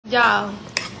Y'all,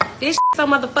 this so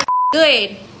motherfucking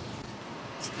good.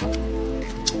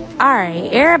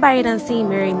 Alright, everybody done seen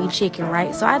Marry Me Chicken,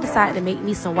 right? So I decided to make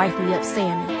me some wife me up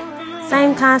salmon.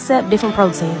 Same concept, different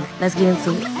protein. Let's get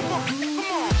into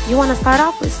it. You want to start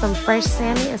off with some fresh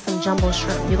salmon and some jumbo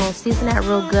shrimp. You're going to season that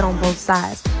real good on both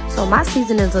sides. So my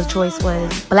seasonings of choice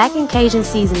was blackened Cajun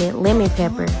seasoning, lemon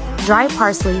pepper, dry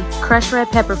parsley, crushed red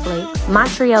pepper flakes,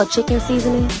 Montreal chicken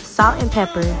seasoning, salt and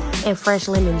pepper, and fresh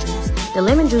lemon juice. The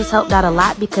lemon juice helped out a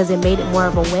lot because it made it more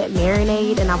of a wet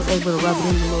marinade and I was able to rub it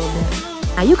in a little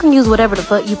bit. Now you can use whatever the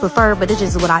fuck you prefer, but this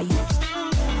is what I use.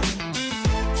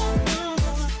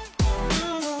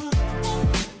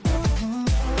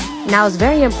 Now it's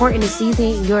very important to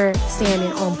season your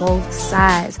salmon on both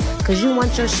sides because you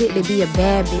want your shit to be a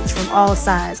bad bitch from all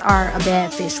sides or a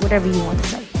bad fish, whatever you want to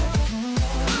say.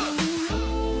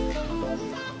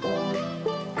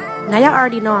 Now y'all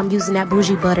already know I'm using that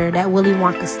bougie butter, that Willy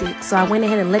Wonka stick. So I went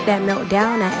ahead and let that melt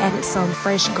down and I added some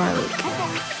fresh garlic.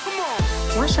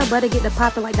 Once your butter get to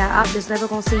popping like that, I'm just never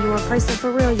gonna see you in person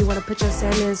for real. You wanna put your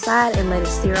salmon inside and let it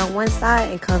sear on one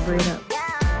side and cover it up.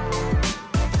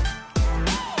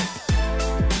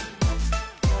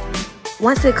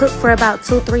 Once it cooks for about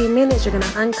 2-3 minutes, you're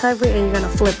gonna uncover it and you're gonna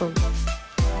flip them.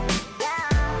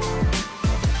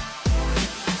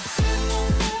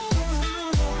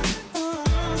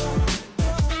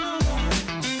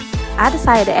 I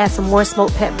decided to add some more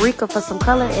smoked paprika for some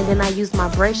color, and then I used my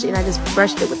brush and I just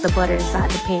brushed it with the butter inside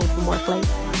the pan for more flavor.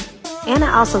 And it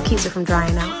also keeps it from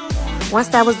drying out. Once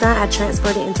that was done, I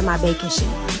transferred it into my baking sheet.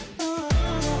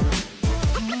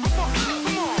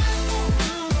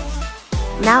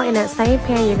 Now in that same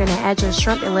pan, you're going to add your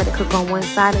shrimp and let it cook on one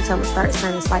side until it starts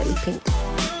turning slightly pink.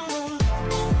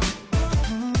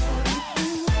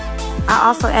 I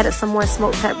also added some more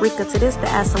smoked paprika to this to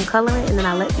add some coloring, and then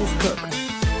I let these cook.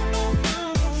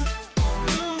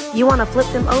 You want to flip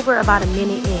them over about a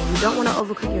minute in. You don't want to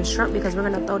overcook your shrimp because we're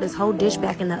going to throw this whole dish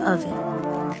back in the oven.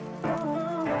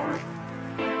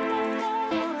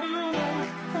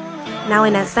 Now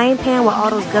in that same pan with all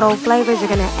those good old flavors, you're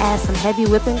going to add some heavy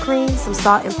whipping cream, some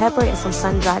salt and pepper, and some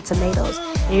sun-dried tomatoes.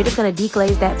 And you're just going to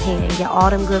deglaze that pan and get all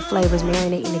them good flavors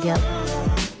marinating together.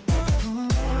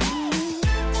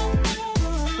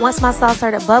 Once my sauce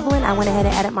started bubbling, I went ahead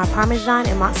and added my Parmesan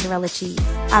and mozzarella cheese.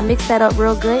 I mixed that up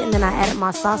real good, and then I added my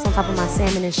sauce on top of my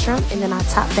salmon and shrimp, and then I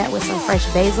topped that with some fresh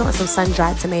basil and some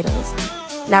sun-dried tomatoes.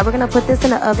 Now we're going to put this in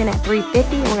the oven at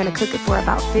 350, and we're going to cook it for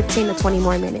about 15 to 20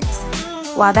 more minutes.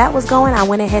 While that was going, I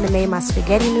went ahead and made my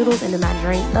spaghetti noodles, and then I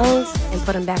drained those and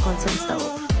put them back onto the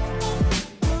stove.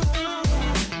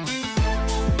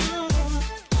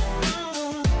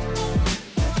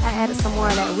 I added some more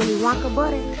of that Willy Wonka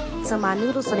butter to my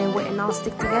noodles so they wouldn't all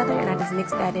stick together, and I just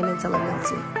mixed that in until it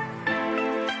melted.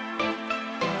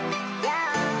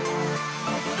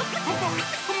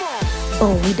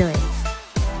 Boom, we done.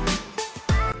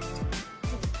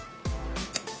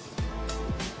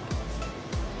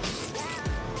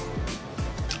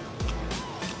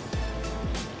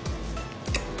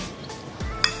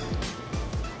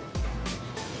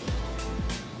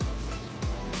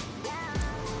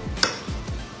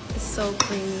 It's so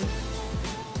creamy.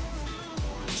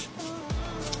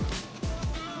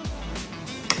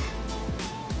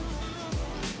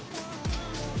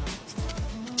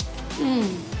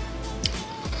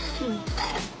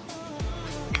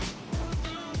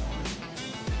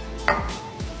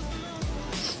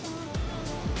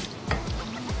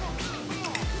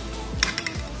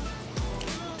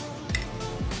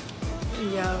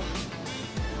 Yeah.